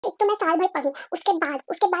एक तो मैं साल भर पढ़ूं, उसके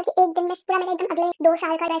बाद के एक दिन में पूरा मेरा एकदम अगले 2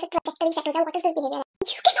 साल का ऐसे ट्रैजेक्टरी सेट हो जाए. What is this behaviour?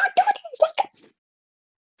 You can not do this. Like,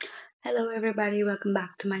 Hello everybody, welcome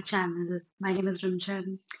back to my channel. My name is Ranchi.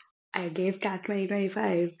 I gave CAT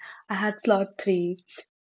 2025. I had slot 3.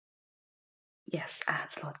 Yes, I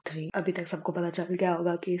had slot 3. अभी तक सबको पता चल गया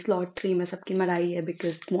होगा कि slot 3 में सबकी मराई है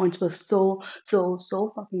because quants was so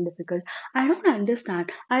fucking difficult. I don't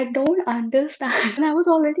understand. And I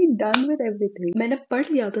was already done with everything. मैंने पढ़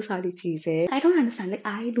लिया तो सारी चीजें. I don't understand. Like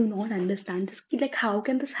I do not understand this. Like how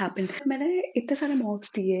can this happen? मैंने इतने सारे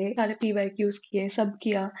mocks दिए, सारे PYQs किए, सब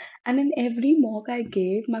किया. And in every mock I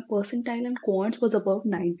gave, my percentile in quants was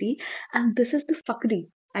above 90. And this is the fuckery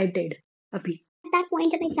I did. अभी. That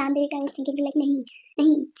point जब एग्जाम दे रही आई वाज थिंकिंग लाइक नहीं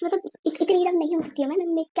नहीं, मतलब इतनी रम नहीं हो सकती है.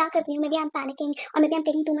 मैं क्या कर रही हूँ? May B I am panicking और may B I am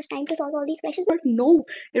taking too much time to solve all these questions. But no,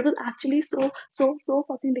 it was actually so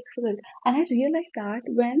fucking difficult. And I realized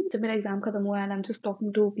that when जब मेरा exam खत्म हुआ and I'm just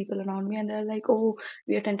talking to people around me and they're like, oh,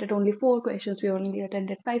 we attempted only 4 questions, we only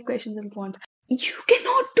attended 5 questions in quant. You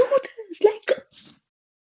cannot do this. Like,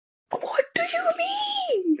 what do you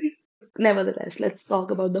mean? Nevertheless, let's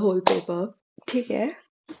talk about the whole paper. ठीक है.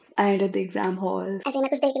 I entered the exam hall. ऐसे मैं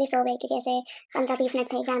कुछ देर के लिए सो गई क्योंकि ऐसे 15-20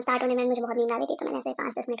 मिनट थे एग्जाम स्टार्ट होने में, मुझे बहुत नींद आ रही थी, तो मैंने ऐसे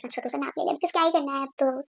 5-10 मिनट का छोटा सा नैप ले लिया बिकॉज क्या ही करना है, अब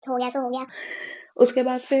तो हो गया सो हो गया. उसके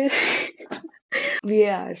बाद फिर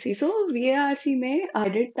VARC. So VARC में I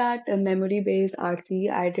did that memory based RC,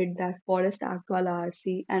 I did that forest act वाला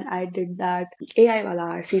RC and I did that AI वाला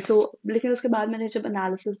RC. So लेकिन उसके बाद मैंने जब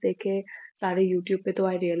analysis देखे सारे YouTube पे तो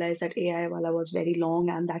I realized that AI वाला was very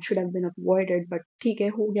long and that should have been avoided, but ठीक है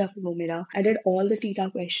हो गया फिर वो मेरा. I did all the TETA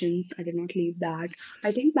questions, I did not leave that.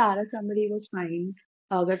 I think para summary was fine.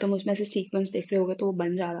 अगर तुम उसमें से sequence देख रहे होगे तो वो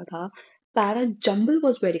बन जा रहा था. Para jumble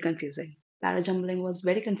was very confusing. Para jumbling was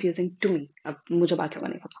very confusing to me. अब मुझे बाकियों का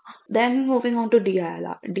नहीं पता. Then moving on to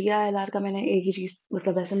DILR. DILR का मैंने एक ही चीज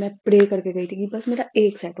मतलब ऐसे मैं प्रे करके गई थी कि बस मेरा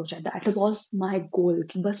एक सेट हो जाए. That was my goal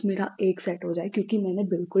कि बस मेरा एक सेट हो जाए क्योंकि मैंने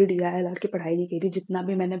बिल्कुल DILR की पढ़ाई नहीं की थी. जितना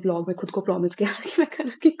भी मैंने ब्लॉग में खुद को प्रॉमिस किया था कि मैं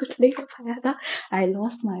करूँगी कुछ नहीं हो पाया था. I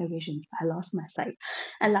lost my vision. I lost my sight.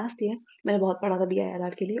 And last year मैंने बहुत पढ़ा था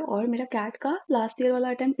DILR के लिए और मेरा कैट का लास्ट ईयर वाला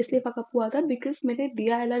अटेम्प्ट इसलिए फकअप हुआ था बिकॉज मेरे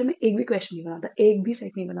DILR में एक भी क्वेश्चन नहीं बना था, एक भी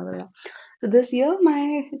सेट नहीं बना था. तो this year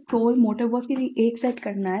my soul motive was कि एक सेट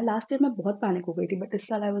करना है. लास्ट ईयर मैं बहुत पैनिक हो गई थी बट इस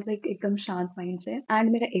साल आई वाज लाइक एकदम शांत माइंड से एंड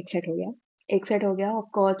मेरा एक सेट हो गया. एक सेट हो गया. ऑफ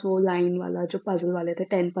कोर्स वो लाइन वाला जो पजल वाले थे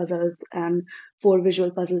 10 पजल्स एंड 4 विजुअल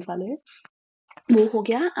पजल्स वाले वो हो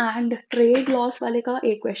गया. एंड ट्रेड लॉस वाले का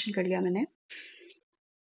एक क्वेश्चन कर लिया मैंने.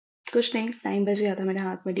 कुछ नहीं, टाइम बच गया था मेरे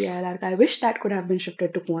हाथ में DILR का. I wish that could have been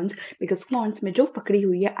shifted to quants because quants में जो फकड़ी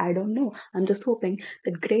हुई है I don't know. I am just hoping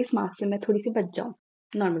that grace marks से मैं थोड़ी सी बच जाऊं,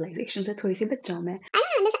 नॉर्मलाइजेशन से थोड़ी सी बच जाऊं मैं. आई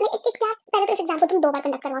डोंट अंडरस्टैंड एक एक क्या. पहले तो इस एग्जाम को तुम 2 बार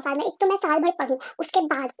कंडक्ट करवाओ साल में. एक तो मैं साल भर पढूं, उसके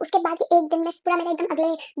बाद के एक दिन में पूरा मेरा एकदम अगले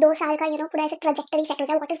 2 साल का पूरा ऐसे ट्रैजेक्टरी सेट हो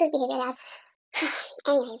जाए. व्हाट इज दिस बिहेवियर यार?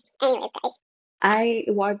 Anyways guys.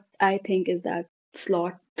 What I think is that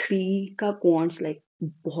slot 3 का quants like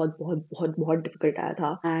बहुत difficult आया था.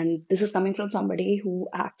 And this is coming from somebody who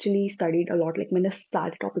actually studied a lot. Like मैंने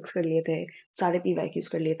सारे topics कर लिए थे, सारे PYQs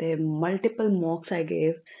कर लिए थे, multiple mocks I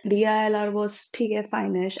gave. DILR was ठीक है,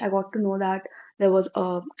 fine-ish. I got to know that there was a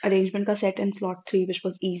arrangement का set in slot 3 which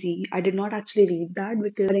was easy. I did not actually read that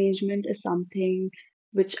because arrangement is something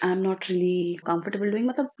which I'm not really comfortable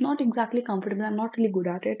doing. मतलब not exactly comfortable, I'm not really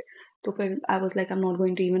good at it. तो फिर I was like I'm not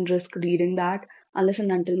going to even risk reading that unless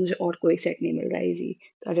and until मुझे और कोई set नहीं मिल रहा है easy.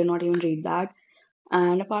 So I did not even read that.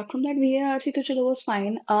 And apart from that, VARC तो चलो was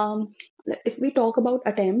fine. If we talk about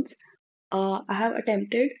attempts, I have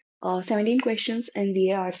attempted 17 questions in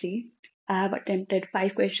VARC. I have attempted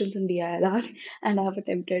 5 questions in DILR and I have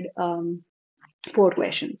attempted 4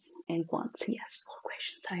 questions in quants. Yes, 4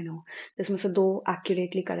 questions. I know. जिसमें से 2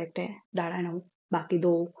 accurately correct है. That I know. बाकी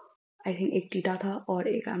 2 I think एक theta था और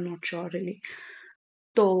एक I'm not sure really.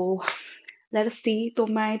 तो let us see. तो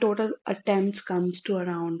my total attempts comes to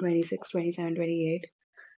around 26, 27, 28.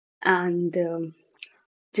 And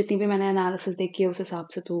जितनी भी मैंने analysis देखी है उस हिसाब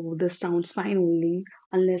से तो this sounds fine only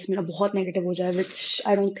unless मेरा बहुत negative हो जाए, which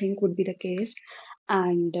I don't think would be the case.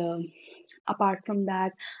 And apart from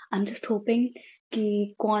that, I'm just hoping कि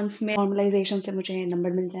quants में normalization से मुझे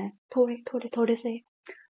नंबर मिल जाए थोड़े से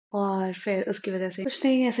और फिर उसकी वजह से कुछ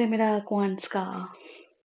नहीं, ऐसे मेरा quants का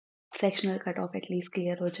sectional cut off at least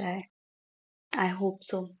clear हो जाए. I hope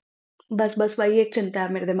so. बस वही एक चिंता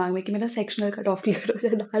है मेरे दिमाग में कि मेरा सेक्शनल कट ऑफ क्लियर हो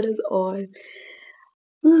जाए. That is all.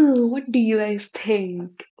 What do you guys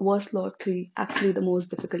think? Was slot 3 actually the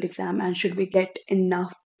most difficult exam and should we get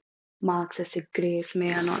enough marks as a grace में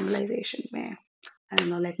या normalization में? I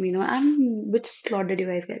don't know, let me know. And which slot did you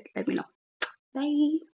guys get? Let me know. Bye.